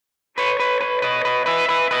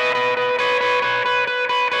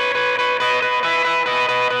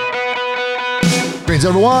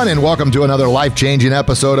Greetings, everyone, and welcome to another life-changing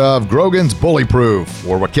episode of Grogan's Bully Proof,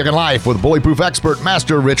 where we're kicking life with Bully Proof expert,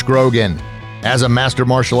 Master Rich Grogan. As a master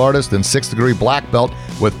martial artist and 6th-degree black belt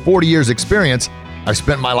with 40 years experience, I've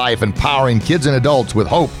spent my life empowering kids and adults with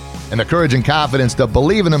hope and the courage and confidence to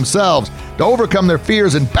believe in themselves, to overcome their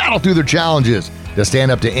fears and battle through their challenges, to stand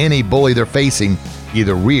up to any bully they're facing,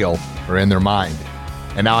 either real or in their mind.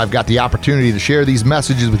 And now I've got the opportunity to share these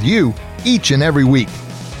messages with you each and every week.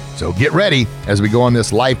 So get ready as we go on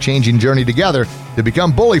this life-changing journey together to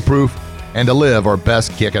become bully-proof and to live our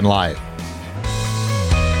best kick in life.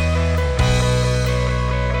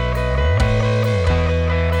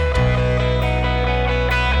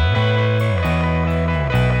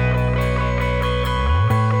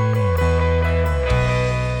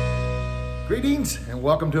 Greetings and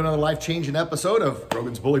welcome to another life-changing episode of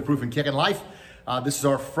Grogan's Bully Proof and Kickin' Life. This is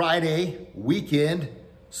our Friday weekend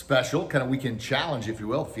special, kind of weekend challenge, if you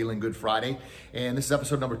will, Feeling Good Friday. And this is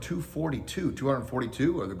episode number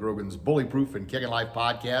 242 of the Grogan's Bully Proof and Kickin' Life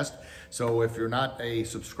podcast. So if you're not a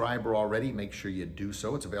subscriber already, make sure you do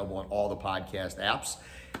so. It's available on all the podcast apps.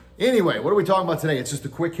 Anyway, what are we talking about today? It's just a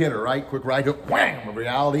quick hitter, right? Quick ride to wham of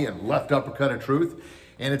reality and left uppercut of truth.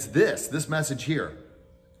 And it's this message here.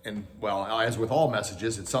 And well, as with all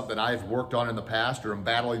messages, it's something I've worked on in the past or am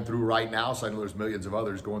battling through right now. So I know there's millions of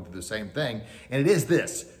others going through the same thing. And it is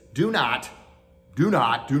this: do not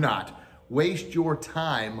waste your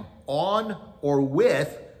time on or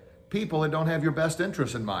with people that don't have your best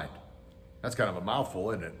interests in mind. That's kind of a mouthful,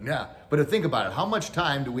 isn't it? Yeah. But think about it. How much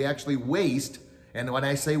time do we actually waste? And when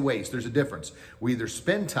I say waste, there's a difference. We either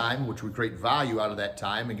spend time, which we create value out of that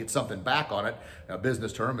time and get something back on it. A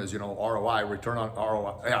business term is, ROI, return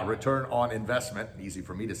on investment, easy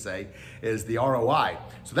for me to say, is the ROI.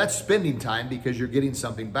 So that's spending time because you're getting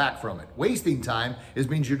something back from it. Wasting time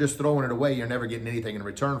means you're just throwing it away. You're never getting anything in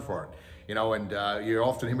return for it. And you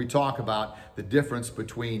often hear me talk about the difference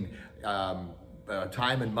between time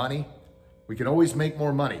and money. We can always make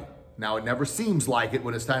more money. Now, it never seems like it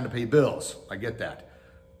when it's time to pay bills. I get that.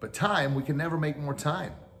 But time, we can never make more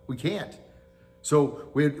time. We can't. So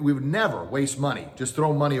we would never waste money, just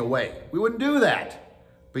throw money away. We wouldn't do that.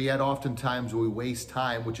 But yet oftentimes we waste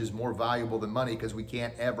time, which is more valuable than money because we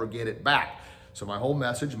can't ever get it back. So my whole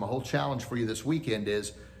message, my whole challenge for you this weekend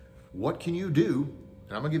is, what can you do?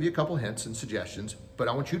 And I'm going to give you a couple hints and suggestions, but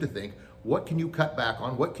I want you to think, what can you cut back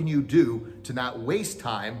on? What can you do to not waste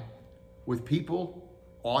time with people,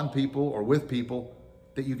 on people, or with people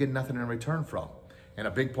that you get nothing in return from? And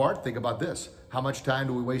a big part, think about this. How much time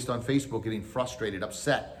do we waste on Facebook getting frustrated,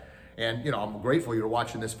 upset? And, I'm grateful you're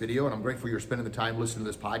watching this video, and I'm grateful you're spending the time listening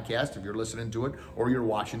to this podcast. If you're listening to it or you're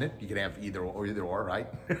watching it, you can have either or, right?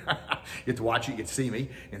 You get to watch it, you get to see me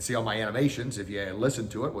and see all my animations. If you listen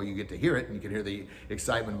to it, well, you get to hear it and you can hear the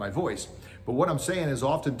excitement in my voice. But what I'm saying is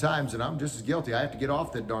oftentimes, and I'm just as guilty, I have to get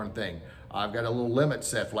off that darn thing. I've got a little limit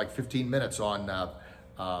set for like 15 minutes on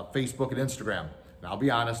Facebook and Instagram. And I'll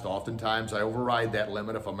be honest, oftentimes I override that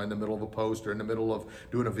limit if I'm in the middle of a post or in the middle of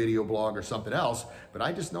doing a video blog or something else. But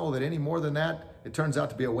I just know that any more than that, it turns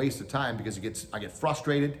out to be a waste of time because I get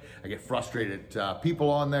frustrated. I get frustrated at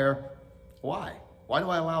people on there. Why? Why do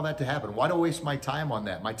I allow that to happen? Why do I waste my time on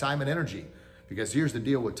that, my time and energy? Because here's the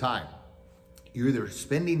deal with time. You're either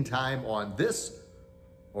spending time on this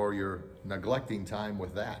or you're neglecting time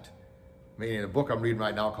with that. In a book I'm reading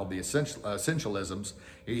right now called The Essentialisms,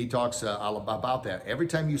 he talks all about that. Every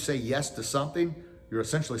time you say yes to something, you're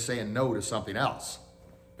essentially saying no to something else.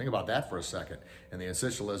 Think about that for a second. And the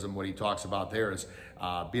Essentialism, what he talks about there is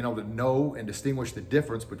being able to know and distinguish the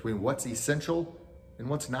difference between what's essential and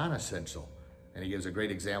what's non-essential. And he gives a great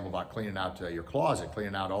example about cleaning out your closet,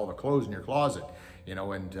 cleaning out all the clothes in your closet.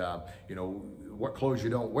 What clothes you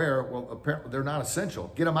don't wear, well, apparently they're not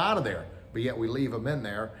essential. Get them out of there. But yet we leave them in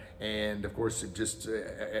there, and of course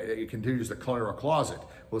it continues to clutter our closet.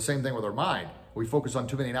 Well, the same thing with our mind. We focus on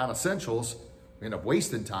too many non-essentials, we end up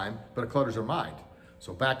wasting time, but it clutters our mind.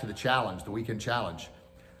 So back to the challenge, the weekend challenge.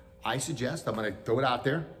 I suggest, I'm going to throw it out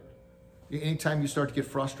there, anytime you start to get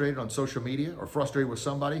frustrated on social media or frustrated with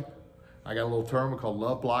somebody, I got a little term called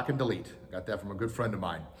love, block, and delete. I got that from a good friend of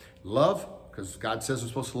mine. Love, because God says we're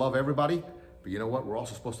supposed to love everybody, but you know what? We're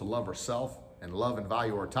also supposed to love ourselves and love and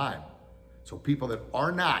value our time. So people that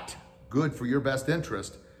are not good for your best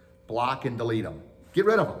interest, block and delete them. Get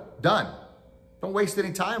rid of them. Done. Don't waste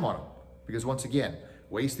any time on them. Because once again,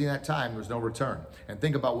 wasting that time, there's no return. And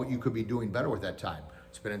think about what you could be doing better with that time.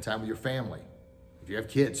 Spending time with your family. If you have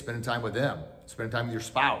kids, spending time with them. Spending time with your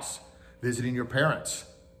spouse. Visiting your parents.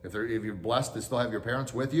 If you're blessed to still have your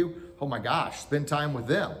parents with you, oh my gosh, spend time with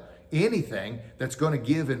them. Anything that's going to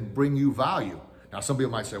give and bring you value. Now, some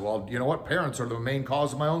people might say, well, you know what? Parents are the main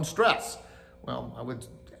cause of my own stress. Well, I would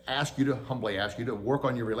humbly ask you to work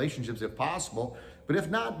on your relationships if possible. But if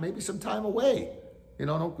not, maybe some time away.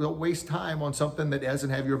 Don't waste time on something that doesn't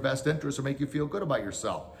have your best interest or make you feel good about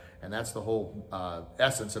yourself. And that's the whole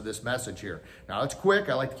essence of this message here. Now, it's quick.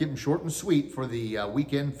 I like to keep them short and sweet for the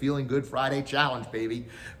weekend Feeling Good Friday challenge, baby.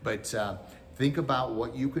 But think about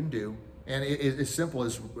what you can do. And it's as simple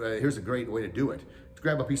as, here's a great way to do it.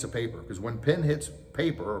 Grab a piece of paper, because when pen hits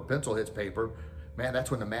paper or pencil hits paper, man, that's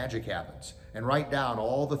when the magic happens. And write down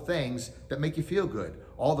all the things that make you feel good,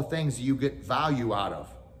 all the things you get value out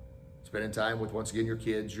of. Spending time with, once again, your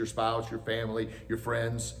kids, your spouse, your family, your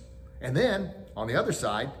friends. And then on the other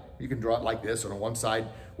side, you can draw it like this. On one side,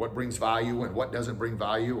 what brings value and what doesn't bring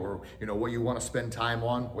value, or what you want to spend time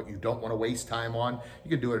on, what you don't want to waste time on. You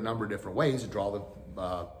can do it a number of different ways. Draw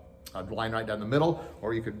the line right down the middle,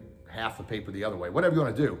 or you could half the paper the other way, whatever you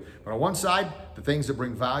want to do. But on one side, the things that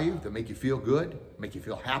bring value, that make you feel good, make you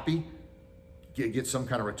feel happy, get some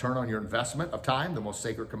kind of return on your investment of time, the most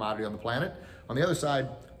sacred commodity on the planet. On the other side,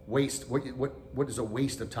 waste. What is a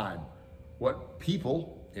waste of time? What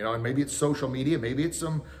people, and maybe it's social media, maybe it's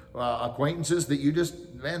some acquaintances that you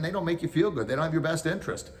just, they don't make you feel good. They don't have your best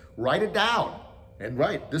interest. Write it down and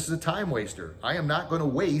write, this is a time waster. I am not going to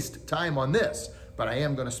waste time on this, but I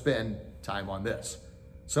am going to spend time on this.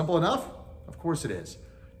 Simple enough? Of course it is.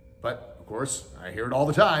 But, of course, I hear it all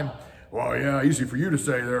the time. Well, yeah, easy for you to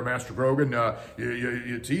say there, Master Grogan.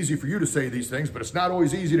 It's easy for you to say these things, but it's not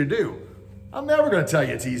always easy to do. I'm never going to tell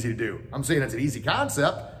you it's easy to do. I'm saying it's an easy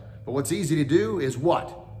concept, but what's easy to do is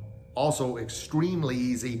what? Also extremely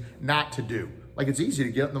easy not to do. Like, it's easy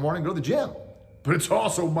to get up in the morning and go to the gym, but it's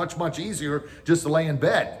also much, much easier just to lay in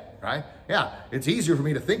bed, right? Yeah, it's easier for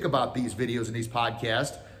me to think about these videos and these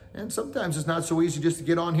podcasts, and sometimes it's not so easy just to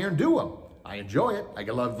get on here and do them. I enjoy it. I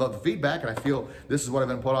love the feedback, and I feel this is what I've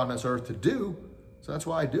been put on this earth to do, so that's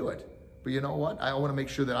why I do it. But you know what? I want to make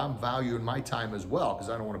sure that I'm valuing my time as well, because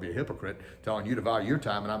I don't want to be a hypocrite telling you to value your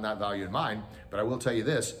time and I'm not valuing mine. But I will tell you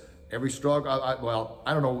this, every struggle,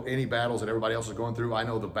 I don't know any battles that everybody else is going through. I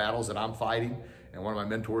know the battles that I'm fighting, and one of my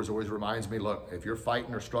mentors always reminds me, look, if you're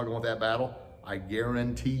fighting or struggling with that battle, I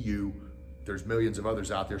guarantee you there's millions of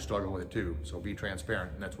others out there struggling with it too. So be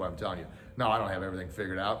transparent, and that's why I'm telling you. No, I don't have everything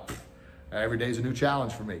figured out. Every day is a new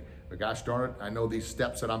challenge for me. But gosh darn it, I know these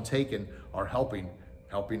steps that I'm taking are helping.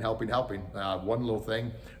 One little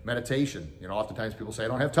thing, meditation. Oftentimes people say, I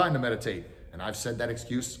don't have time to meditate. And I've said that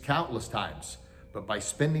excuse countless times. But by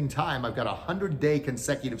spending time, I've got a 100-day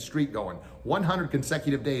consecutive streak going. 100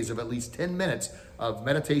 consecutive days of at least 10 minutes of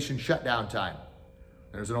meditation shutdown time.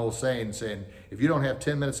 There's an old saying, if you don't have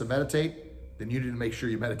 10 minutes to meditate, then you need to make sure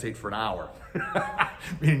you meditate for an hour.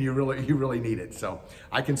 Meaning you really need it. So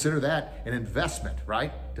I consider that an investment,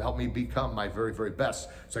 right? To help me become my very, very best.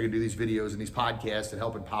 So I can do these videos and these podcasts and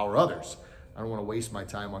help empower others. I don't want to waste my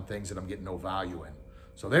time on things that I'm getting no value in.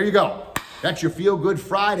 So there you go. That's your Feel Good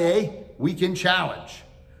Friday weekend challenge.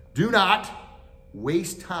 Do not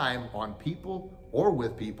waste time on people or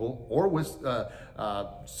with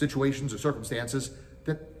situations or circumstances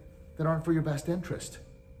that aren't for your best interest.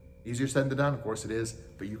 Easier said than done, of course it is,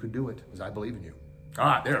 but you can do it, because I believe in you. All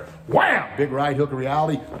right, there, wham! Big right hook of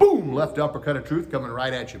reality, boom! Left uppercut of truth coming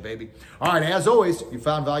right at you, baby. All right, as always, if you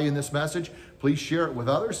found value in this message, please share it with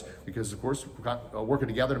others, because of course, we're working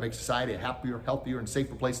together to make society a happier, healthier, and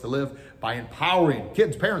safer place to live by empowering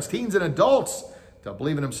kids, parents, teens, and adults to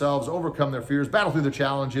believe in themselves, overcome their fears, battle through their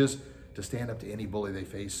challenges, to stand up to any bully they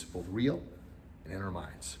face, both real and in their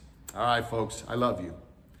minds. All right, folks, I love you.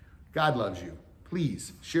 God loves you.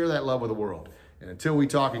 Please share that love with the world. And until we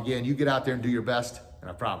talk again, you get out there and do your best, and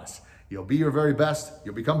I promise you'll be your very best,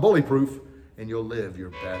 you'll become bully-proof, and you'll live your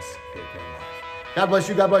best kick-in life. God bless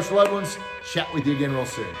you, God bless your loved ones. Chat with you again real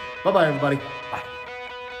soon. Bye-bye, everybody. Bye.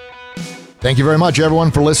 Thank you very much,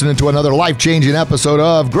 everyone, for listening to another life-changing episode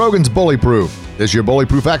of Grogan's Bully Proof. This is your bully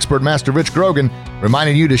proof expert, Master Rich Grogan,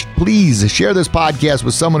 reminding you to please share this podcast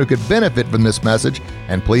with someone who could benefit from this message.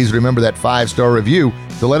 And please remember that 5-star review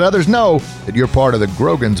to let others know that you're part of the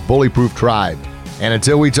Grogan's Bully Proof tribe. And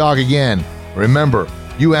until we talk again, remember,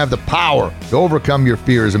 you have the power to overcome your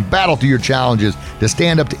fears and battle through your challenges to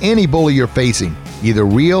stand up to any bully you're facing, either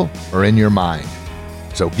real or in your mind.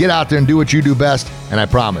 So get out there and do what you do best, and I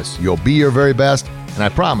promise you'll be your very best, and I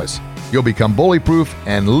promise you'll become bully-proof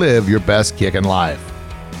and live your best kick in life.